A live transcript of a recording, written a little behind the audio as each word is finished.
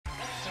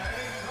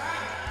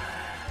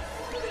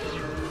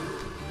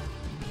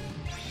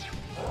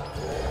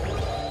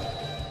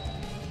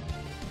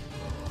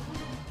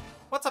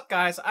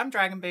guys? I'm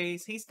Dragon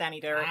Bees, he's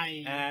Daniderek,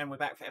 Hi. and we're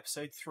back for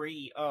episode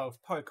 3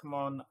 of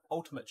Pokemon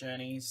Ultimate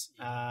Journeys.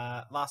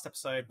 Last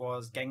episode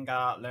was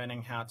Gengar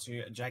learning how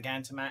to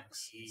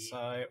Gigantamax,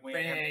 so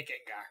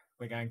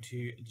we're going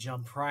to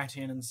jump right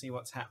in and see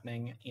what's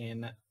happening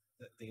in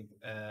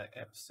the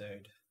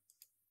episode.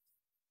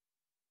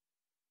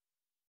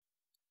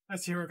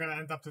 Let's see where we're going to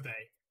end up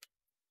today.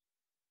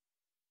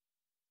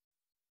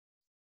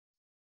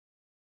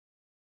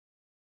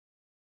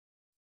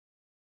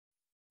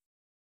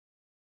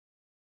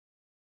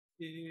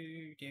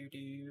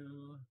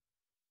 Do.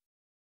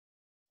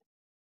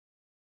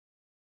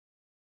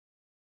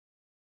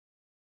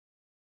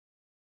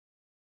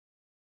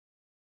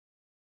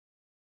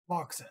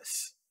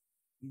 Boxes.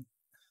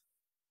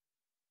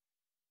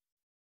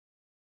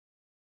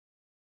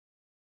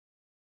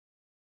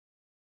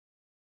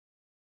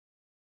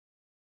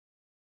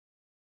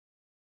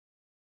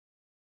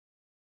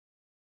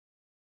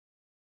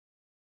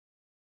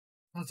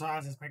 That's why I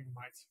was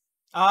Magnemite.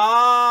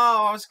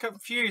 Oh, I was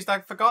confused.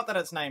 I forgot that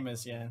its name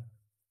is, yeah.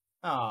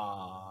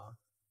 Aww.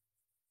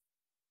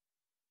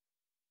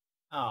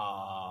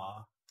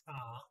 Aww.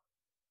 Aww.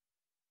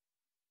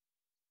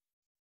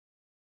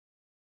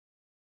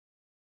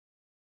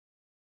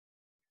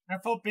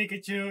 Careful,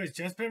 Pikachu. It's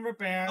just been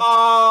repaired.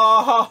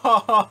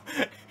 Oh!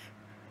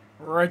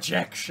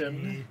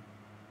 Rejection.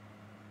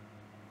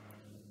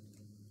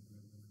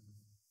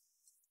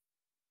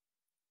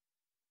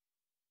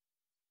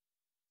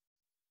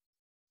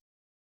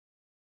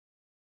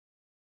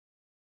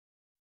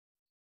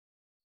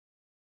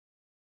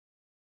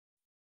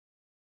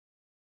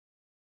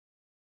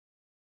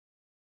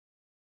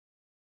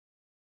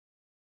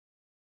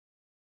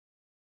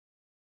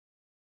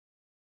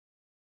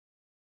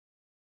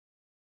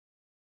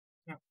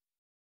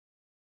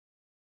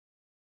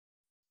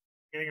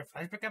 Getting a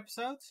flashback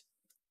episode?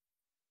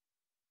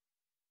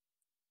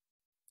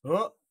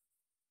 Oh.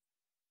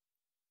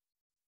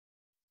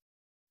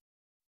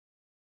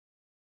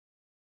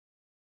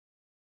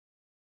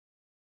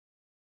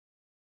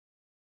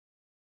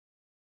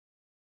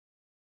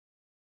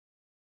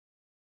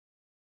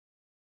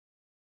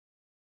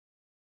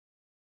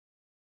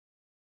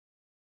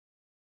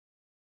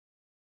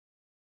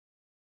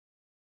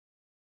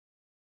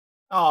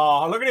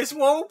 Oh, look at this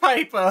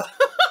wallpaper!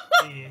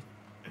 Yeah.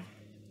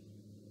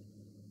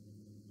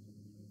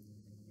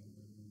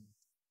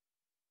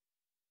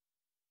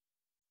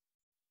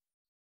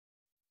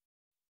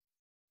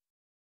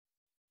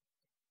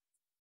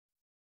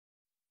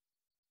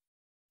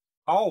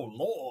 Oh,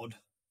 Lord.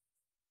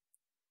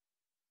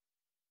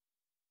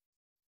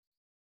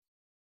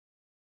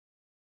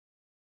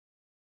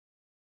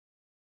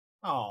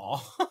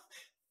 Oh.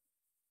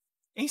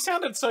 He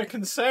sounded so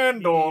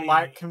concerned or,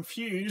 like,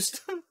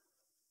 confused.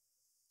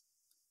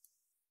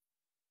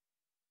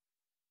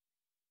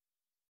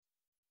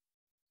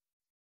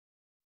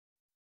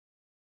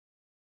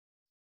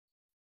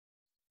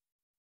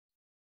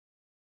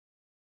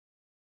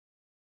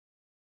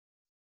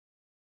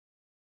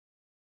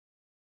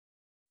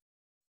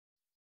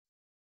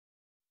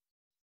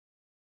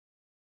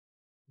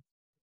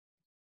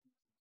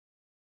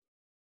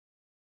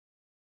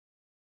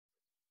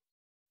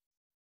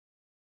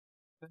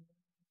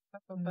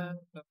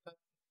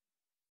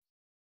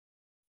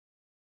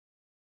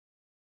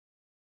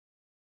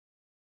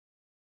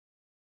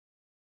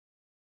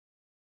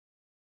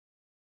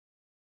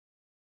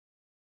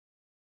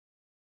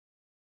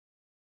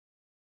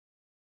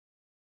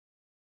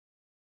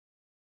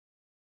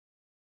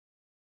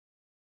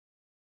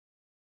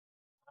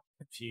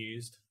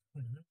 Confused.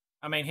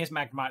 I mean, his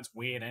Magnemite's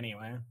weird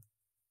anyway.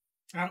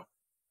 Oh.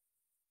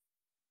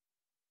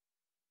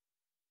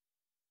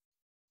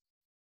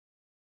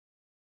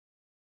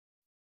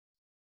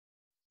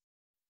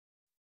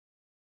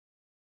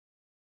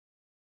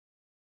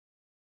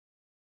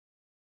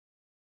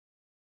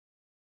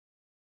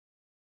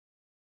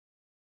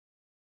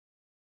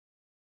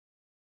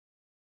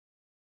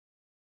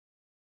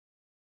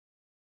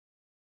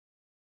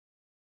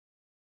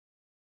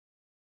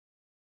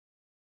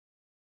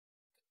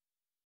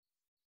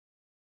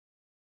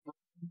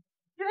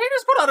 Did he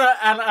just put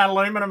on an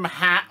aluminum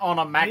hat on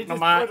a Magnemite? He just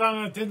put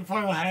on a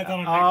tinfoil hat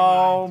on a Magnemite.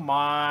 Oh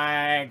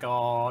my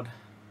god.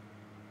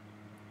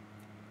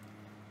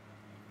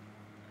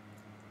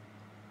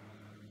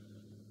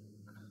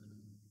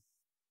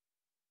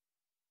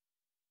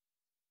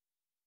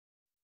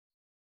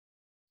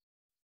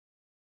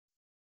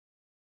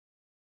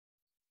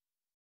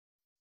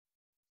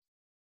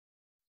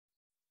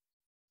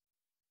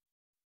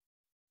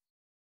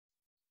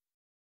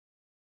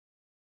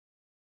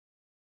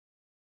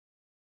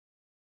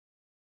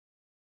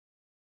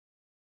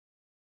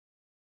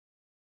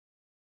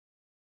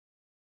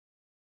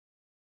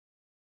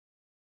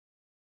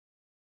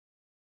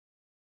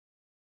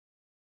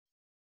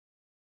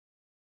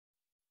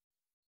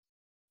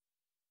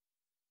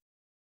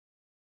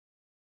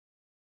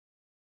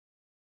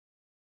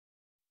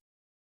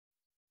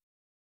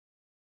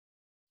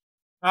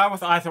 I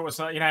thought it was,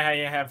 you know how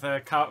you have the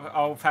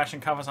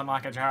old-fashioned covers on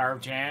like a jar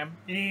of jam?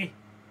 Yeah.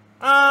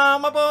 Ah,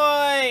 my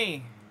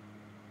boy!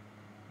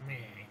 Me.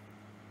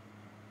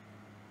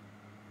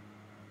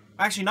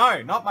 Actually,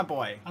 no, not my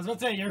boy. I was about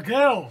to say, your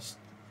girls.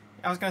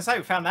 I was going to say,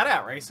 we found that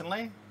out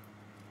recently.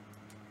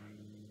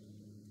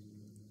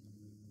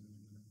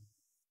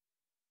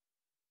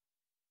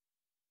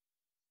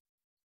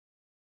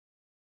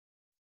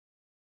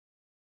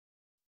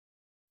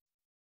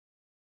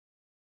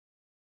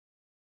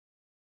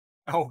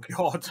 Oh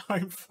god,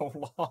 don't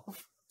fall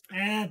off.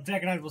 And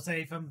Dragonite will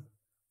save him.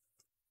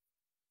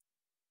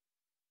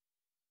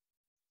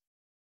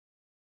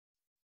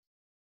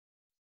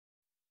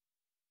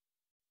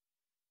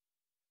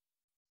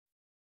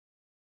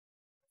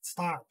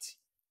 Start.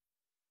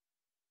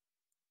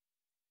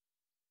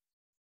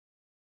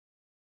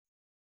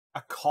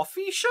 A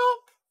coffee shop?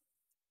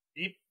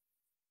 Yep.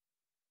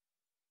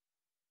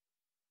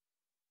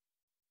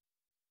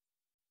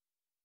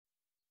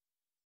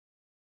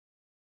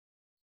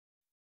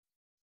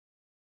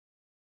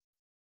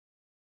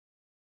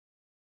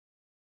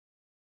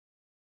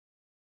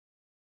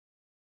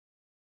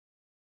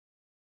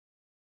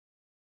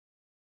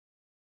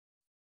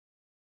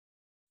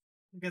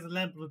 Get a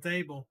lamp on the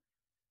table.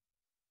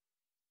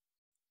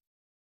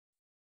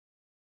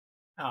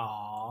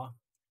 Aww.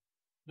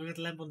 Look at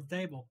the lamp on the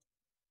table.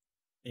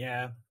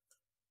 Yeah.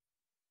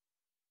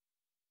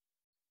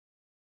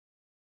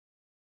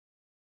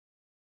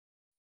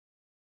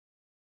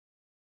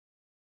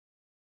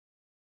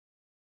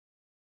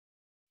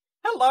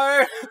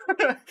 Hello!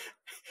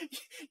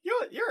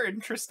 You're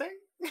interesting.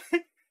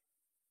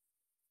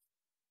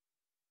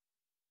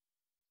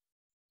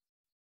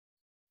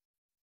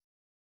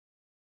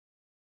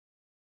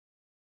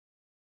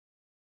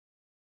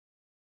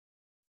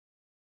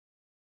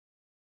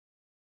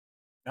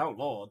 Oh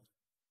lord.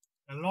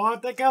 And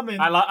Lord, they're coming.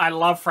 I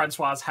love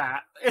Francois'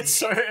 hat.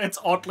 It's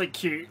oddly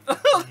cute.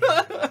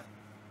 It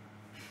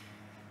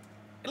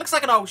looks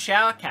like an old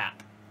shower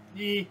cap.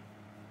 Yeah.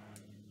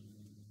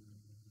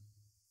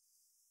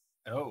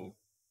 Oh.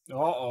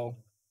 Uh-oh.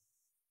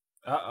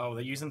 Uh-oh,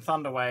 they're using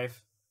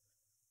Thunderwave.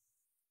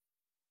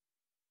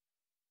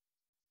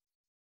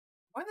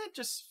 Why don't they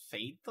just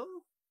feed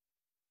them?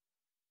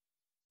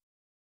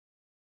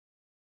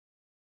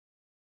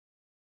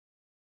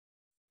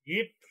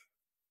 Yep.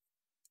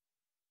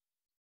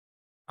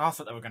 I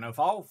thought they were going to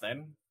evolve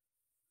then.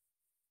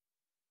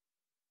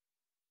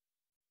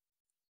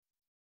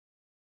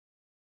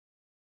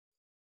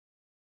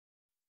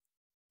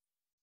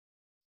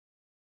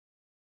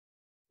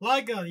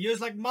 Flygon, use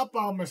like mud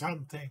bomb or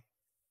something.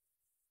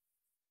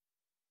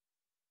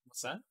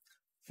 What's that?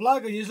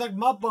 Flygon, use like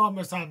mud bomb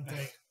or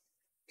something.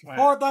 Wait.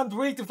 4 times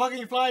weak to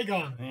fucking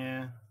Flygon.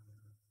 Yeah.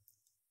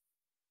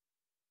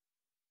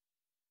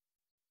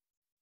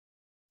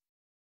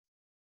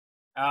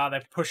 Ah,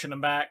 they're pushing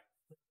them back.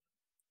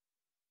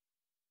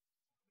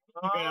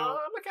 Oh,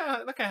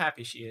 look how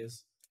happy she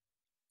is.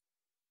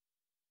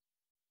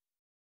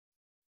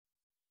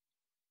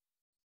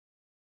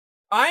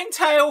 Iron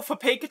Tail for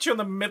Pikachu in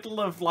the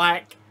middle of,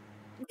 like...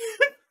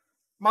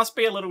 must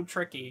be a little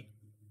tricky.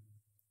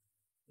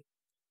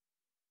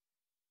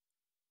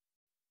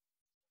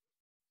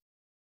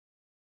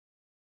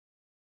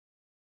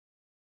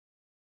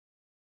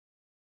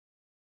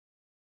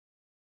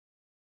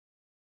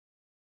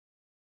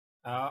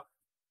 Oh.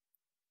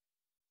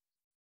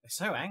 They're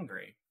so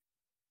angry.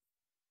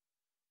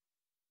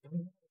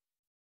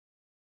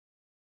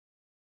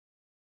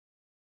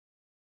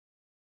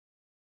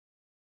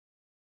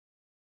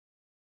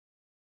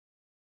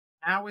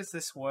 How is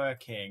this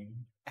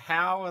working?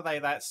 How are they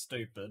that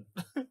stupid?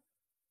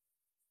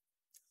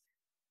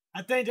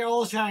 I think they're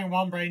all sharing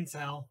one brain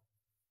cell.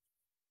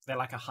 They're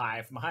like a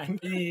hive mind.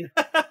 Yeah.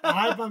 A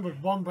hive mind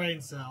with one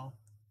brain cell.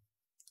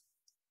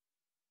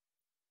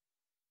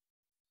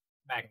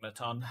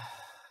 Magneton.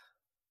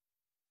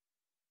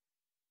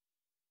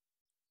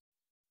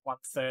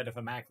 1/3 of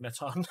a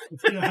Magneton.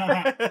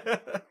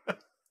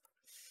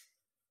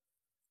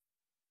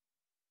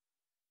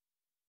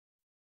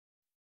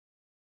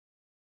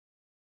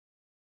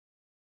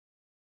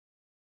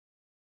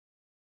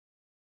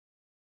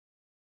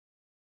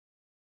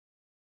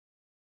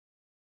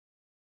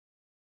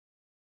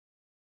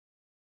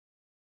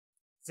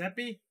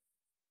 Zeppy?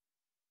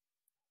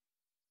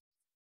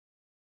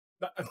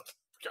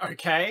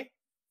 Okay.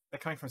 They're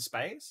coming from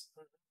space?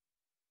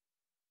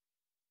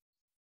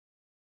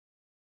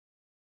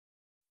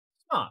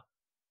 Smart.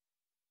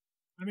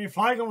 I mean,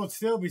 Flygon would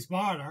still be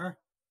smarter.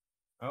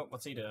 Oh,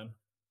 what's he doing?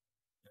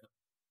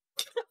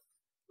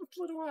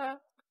 Little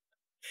hat.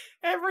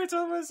 Every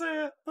time I see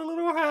it, the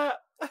little hat.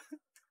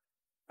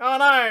 Oh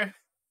no!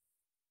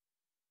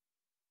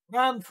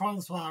 Run,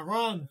 Francois,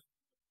 run.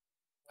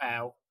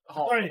 Wow.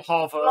 Sorry,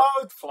 Hover.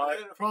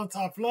 Float.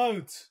 Francois, float.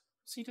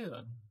 What's he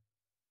doing?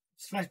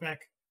 It's flashback.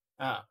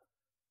 Ah.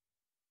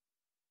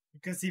 You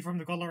can see from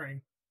the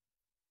coloring.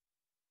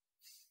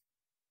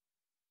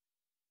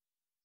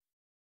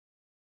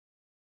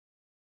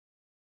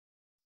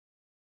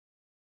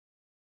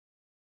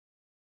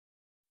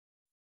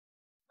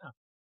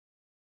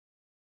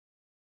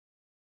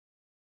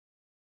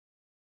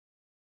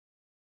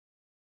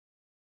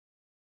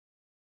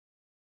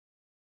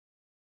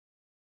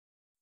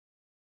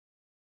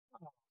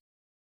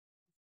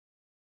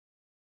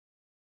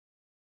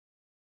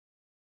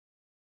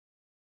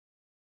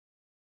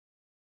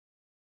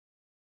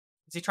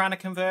 Is he trying to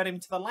convert him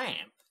to the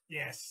lamp?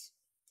 Yes.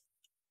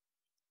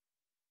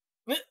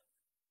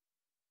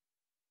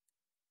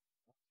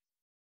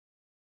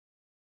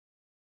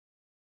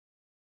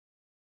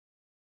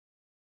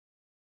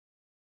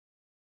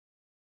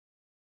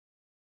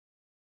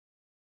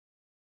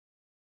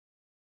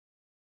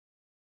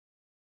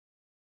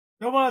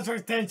 No one has our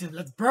attention.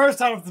 Let's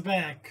burst out of the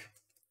bank.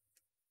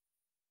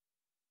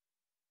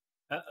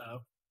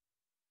 Uh-oh.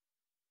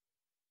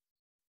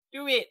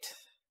 Do it.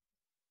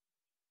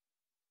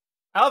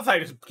 I love how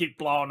they just keep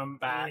blowing them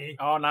back. Yeah.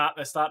 Oh, no,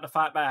 they're starting to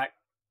fight back.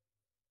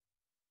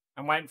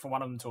 I'm waiting for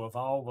one of them to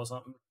evolve or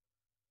something.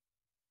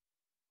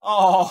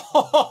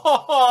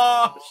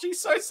 Oh, she's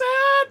so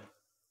sad.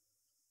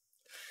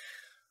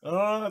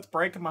 Oh, it's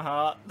breaking my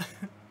heart.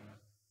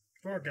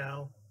 Poor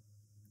gal.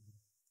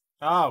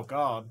 Oh,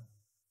 God.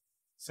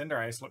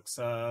 Cinderace looks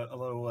a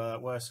little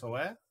worse for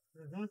wear.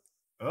 Mm-hmm.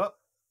 Oh.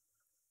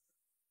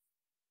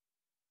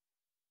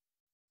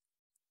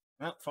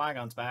 Well,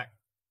 Flygon's back.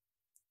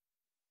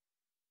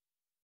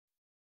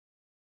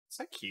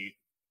 So cute.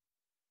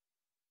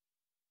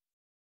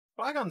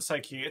 Flygon's so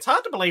cute. It's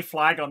hard to believe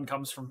Flygon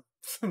comes from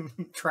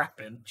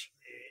Trapinch.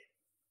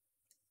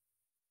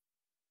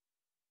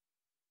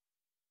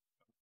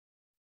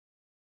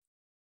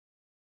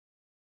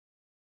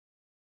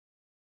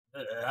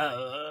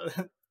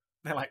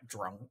 They're like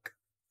drunk.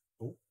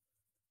 Ooh.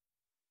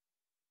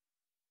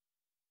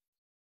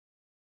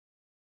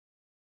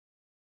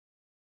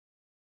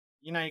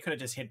 You know, you could have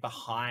just hid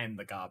behind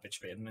the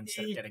garbage bin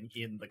instead of getting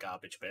in the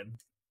garbage bin.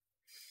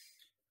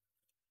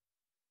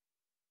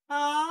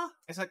 Ah,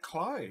 is it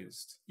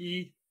closed?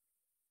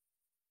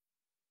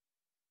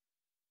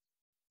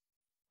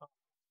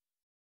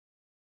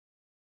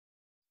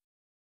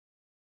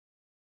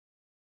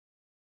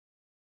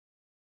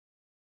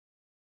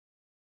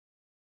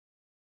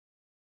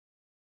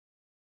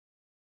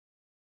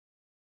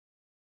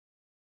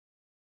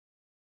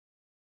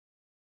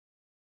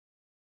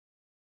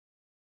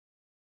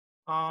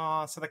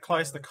 Oh, so they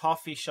closed the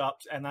coffee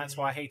shop, and that's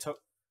why he took.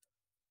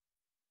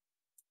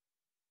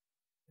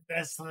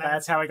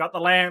 That's how he got the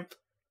lamp.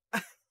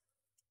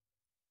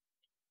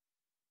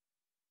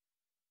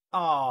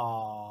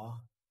 Oh,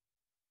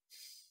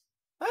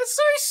 that's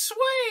so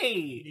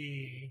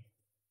sweet.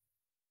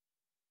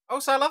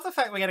 Also, I love the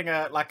fact we're getting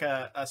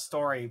a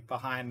story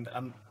behind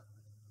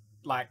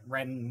like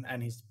Ren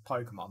and his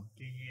Pokemon.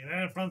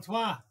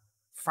 Francois.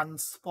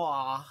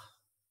 Francois.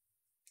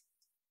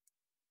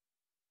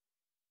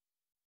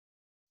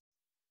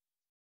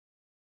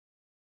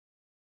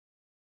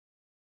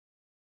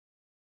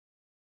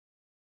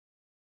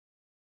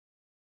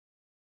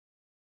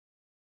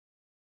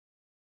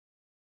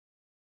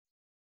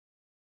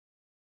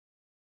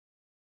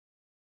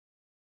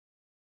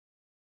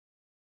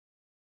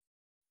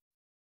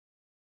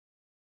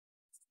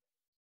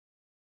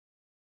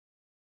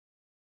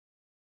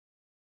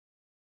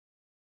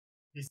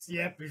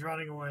 Yep, he's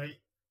running away.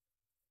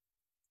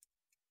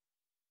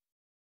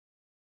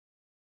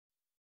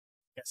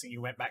 Guessing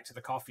you went back to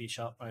the coffee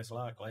shop, most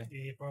likely.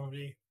 Yeah,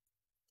 probably.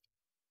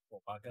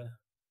 Poor bugger.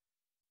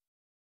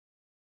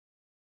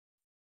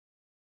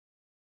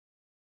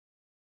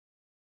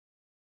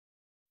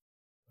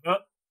 Oh.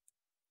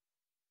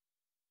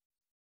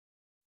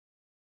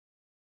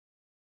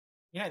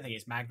 You don't think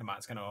his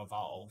Magnemite's going to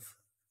evolve?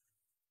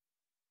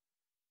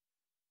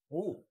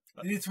 Ooh.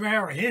 It's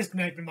where his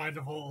Magnemite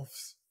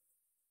evolves.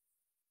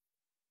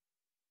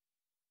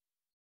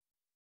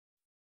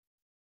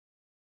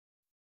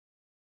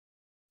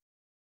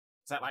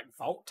 Is that like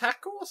Volt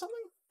Tackle or something?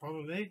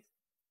 Probably.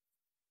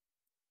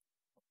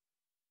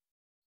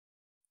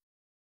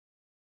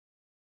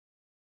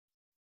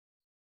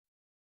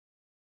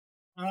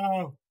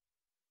 Oh.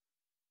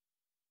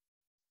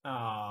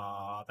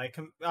 Oh,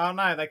 oh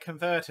no, they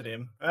converted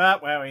him. Oh,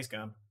 well, he's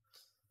gone.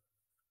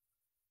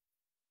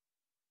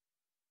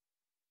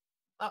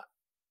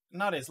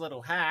 Not his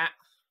little hat.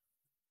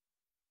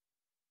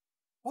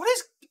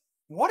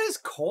 What is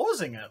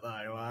causing it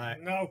though?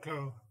 Like, no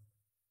clue.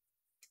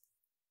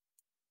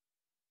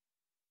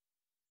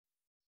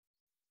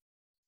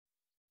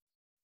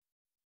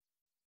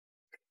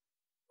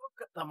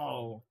 Look at them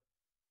all.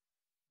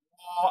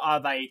 What are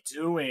they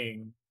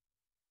doing?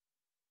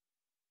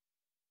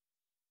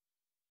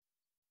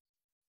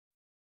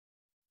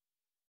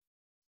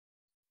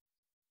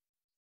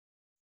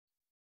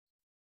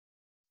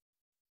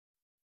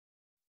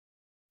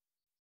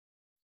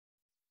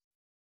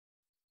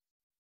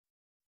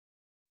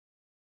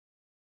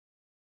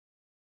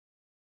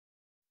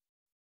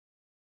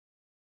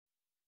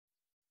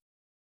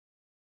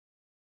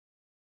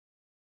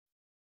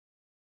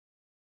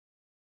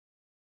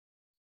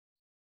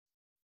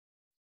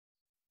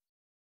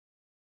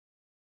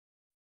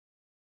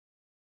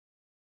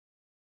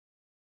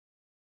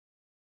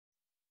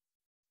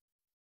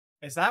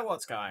 Is that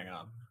what's going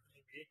on?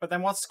 Maybe. But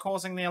then what's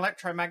causing the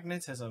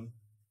electromagnetism?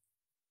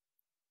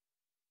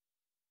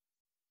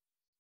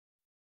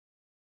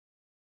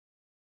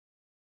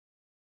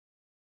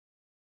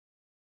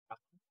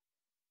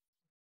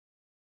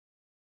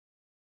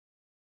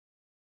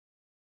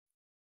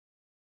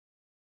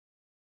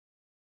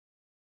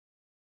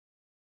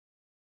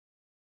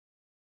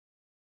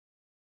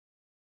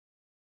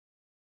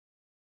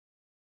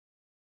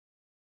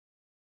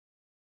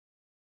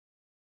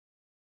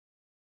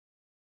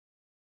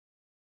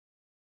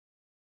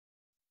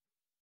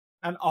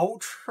 An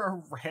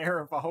ultra rare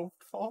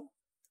evolved form?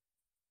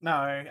 No,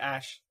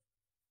 Ash.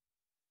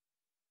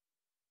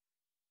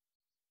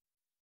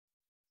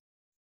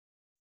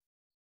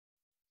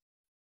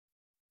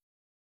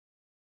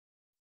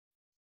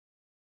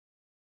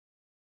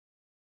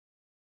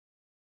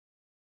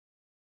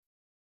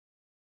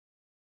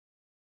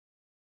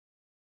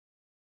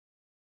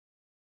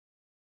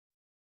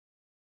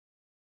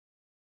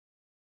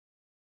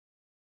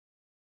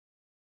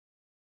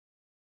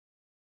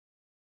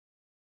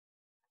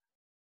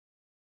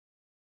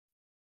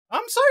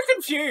 I'm so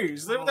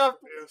confused.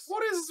 Yes.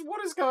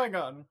 What is going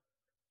on?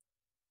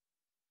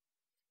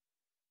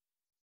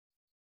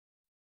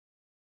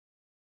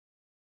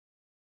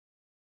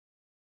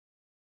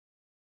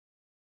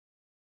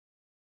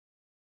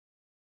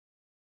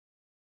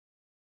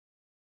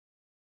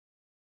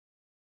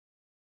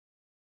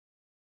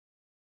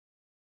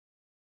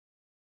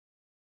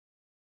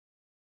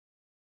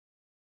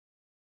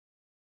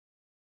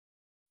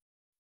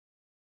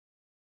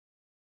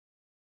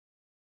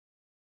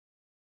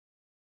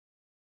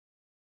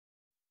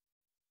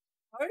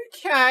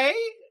 Okay,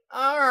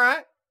 all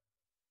right.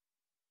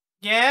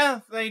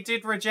 Yeah, they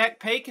did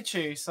reject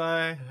Pikachu,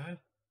 so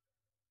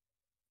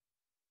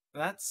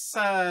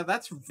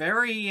that's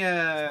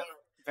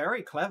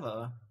very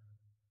clever.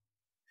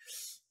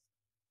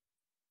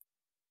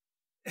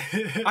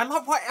 I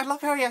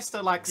love how he has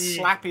to like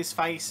slap his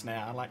face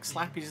now, like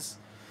slap his.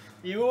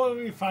 You know what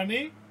would be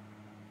funny?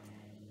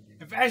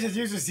 If Ash had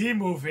used a Z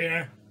move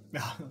here.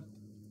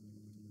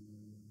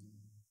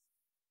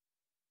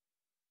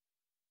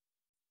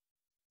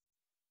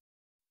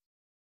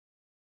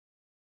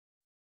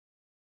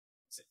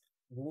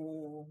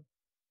 Ooh.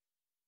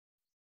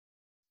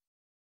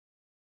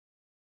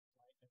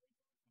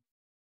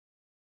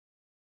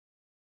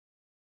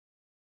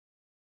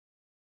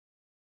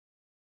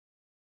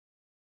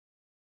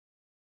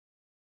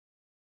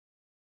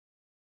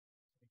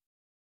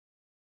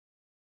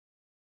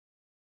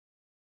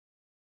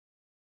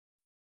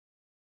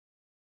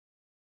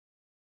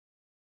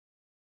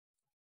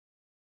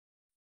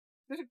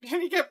 Did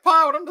he get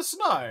piled under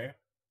snow?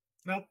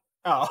 Nope.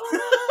 Oh.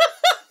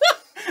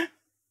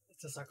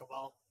 It's a sucker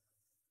ball.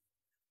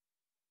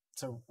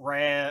 It's a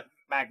rare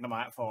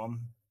Magnemite form.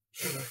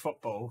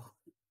 Football.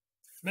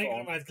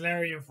 Magnemite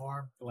Galarian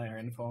form.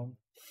 Galarian form.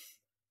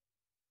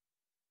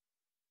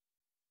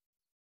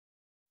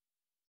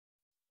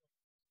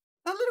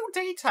 The little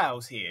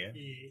details here.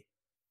 Yeah.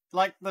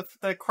 Like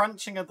the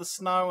crunching of the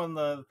snow and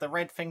the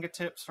red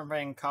fingertips from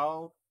being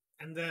cold.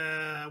 And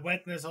the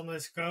wetness on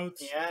his coat.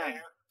 Yeah.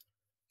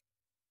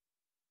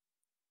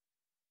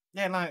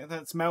 Yeah, no,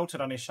 that's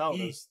melted on his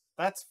shoulders.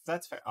 That's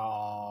fair.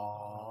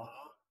 Oh.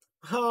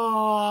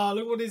 Oh,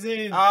 look what he's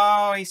in.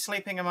 Oh, he's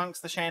sleeping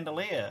amongst the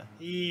chandelier.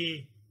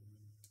 Yeah.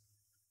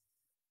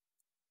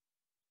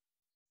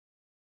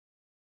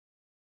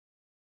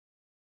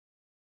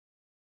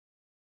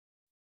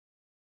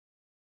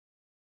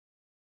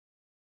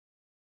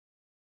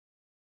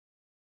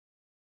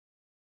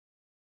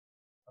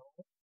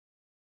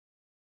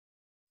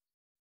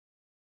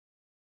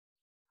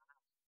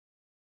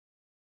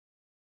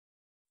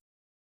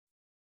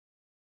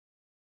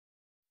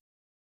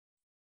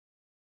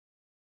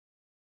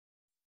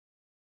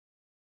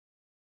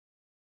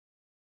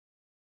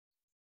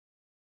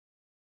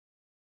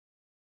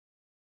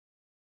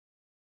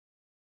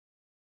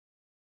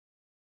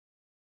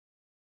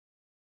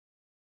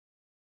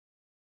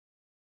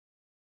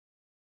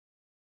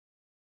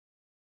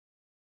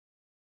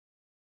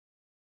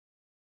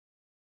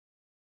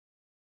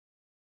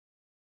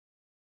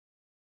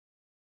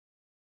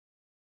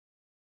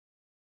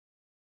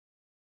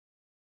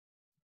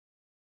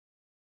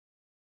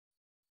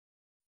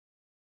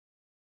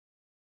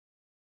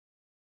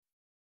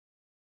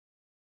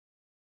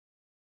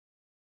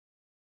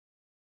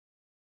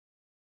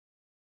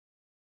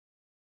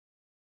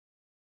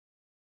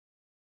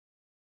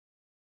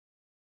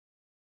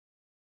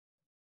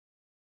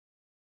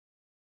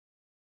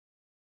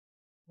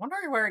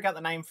 Wondering where he got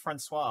the name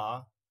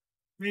Francois.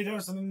 Maybe that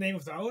was the name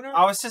of the owner?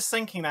 I was just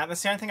thinking that.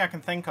 That's the only thing I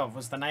can think of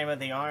was the name of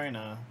the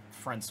owner,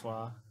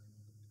 Francois.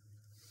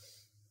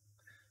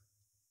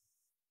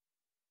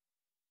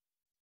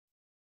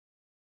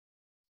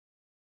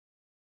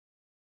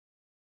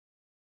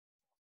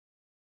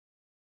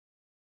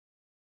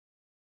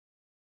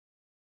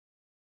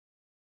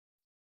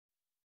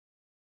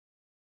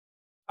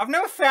 I've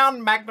never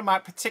found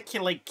Magnemite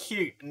particularly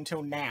cute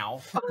until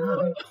now.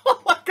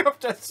 Like I've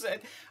just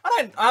said,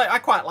 I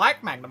quite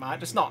like Magnemite,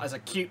 just not as a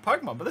cute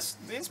Pokemon. But this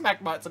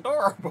Magnemite's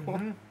adorable.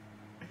 Mm-hmm.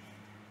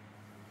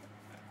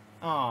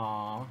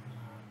 Aww.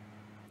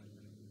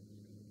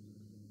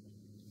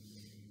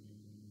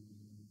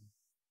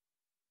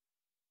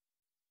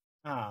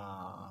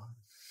 Aww.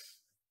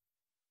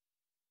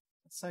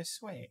 That's so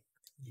sweet.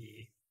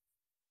 Yeah.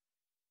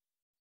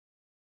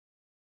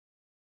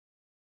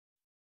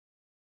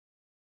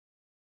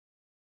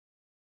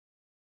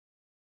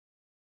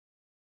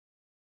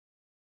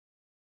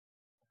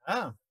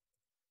 Oh.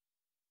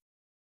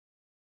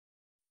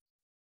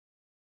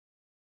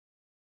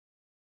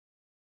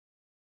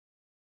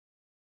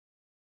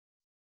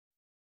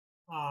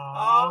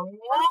 Aww.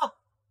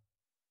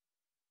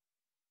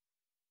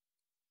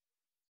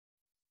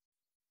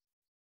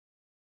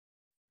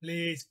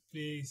 Please,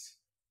 please.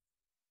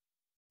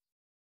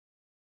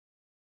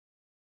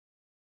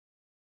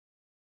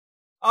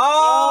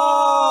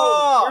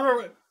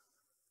 Oh!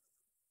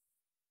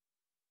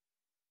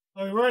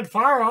 We weren't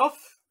far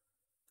off.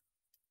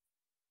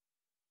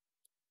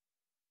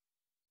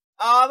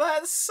 Oh,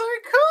 that's so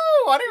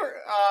cool! I didn't.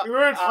 We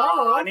weren't far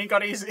off. And he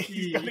got his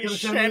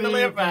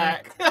chandelier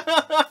back.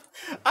 I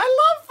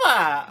love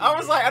that. I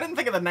was like, I didn't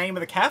think of the name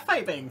of the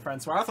cafe being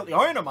Francois. I thought the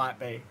owner might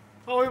be.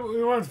 Oh,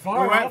 we weren't far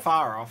off. We weren't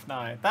far off.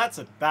 No, that's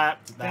awesome.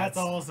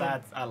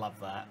 I love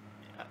that.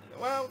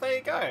 Well, there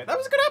you go. That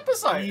was a good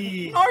episode.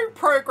 Yeah. No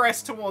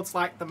progress towards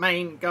like the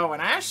main Go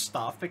and Ash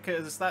stuff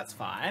because that's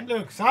fine.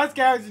 Look, side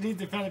characters need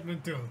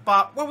development too.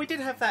 But well, we did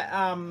have that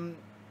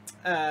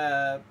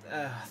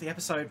the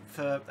episode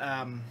for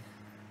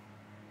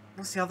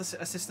what's the other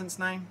assistant's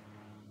name?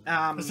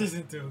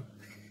 Assistant 2.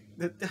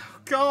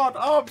 God,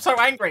 oh, I'm so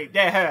angry.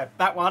 Yeah, her,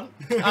 that one.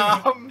 It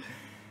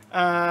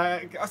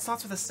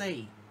starts with a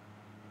C.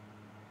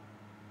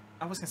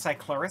 I was gonna say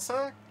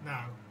Clarissa. No.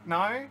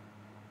 No.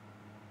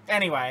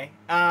 Anyway,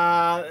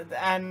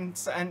 and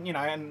you know,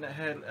 and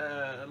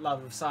her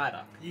love of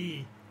cider.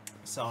 Yeah.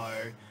 So,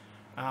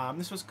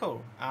 this was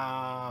cool.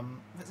 I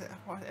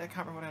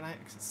can't remember what her name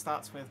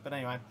starts with, but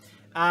anyway.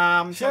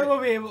 Sure,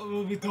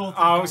 we'll be told.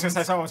 Oh, I was going to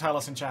say someone will tell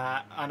us in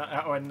chat,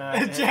 or in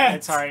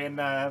sorry, in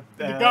the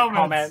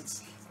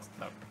comments.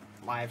 No,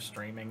 live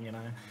streaming, you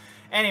know.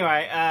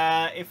 Anyway,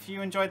 if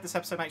you enjoyed this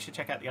episode, make sure to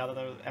check out the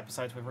other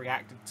episodes we've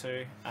reacted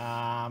to.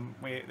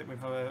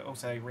 We've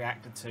also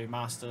reacted to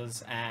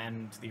Masters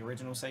and the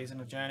original season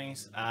of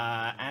Journeys,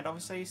 and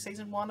obviously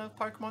season 1 of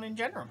Pokemon in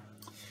general.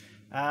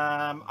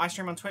 I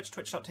stream on Twitch,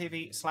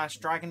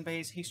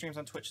 twitch.tv/dragonbees. He streams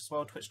on Twitch as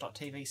well,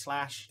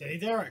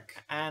 twitch.tv/Daniderek.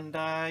 And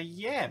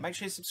yeah, make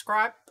sure you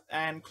subscribe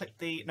and click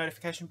the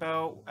notification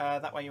bell.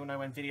 That way you'll know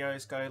when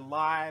videos go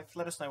live.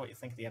 Let us know what you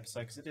think of the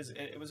episode, because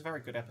it was a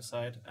very good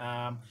episode.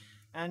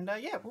 And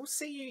yeah, we'll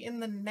see you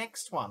in the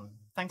next one.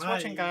 Thanks for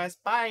watching, guys.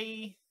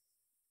 Bye!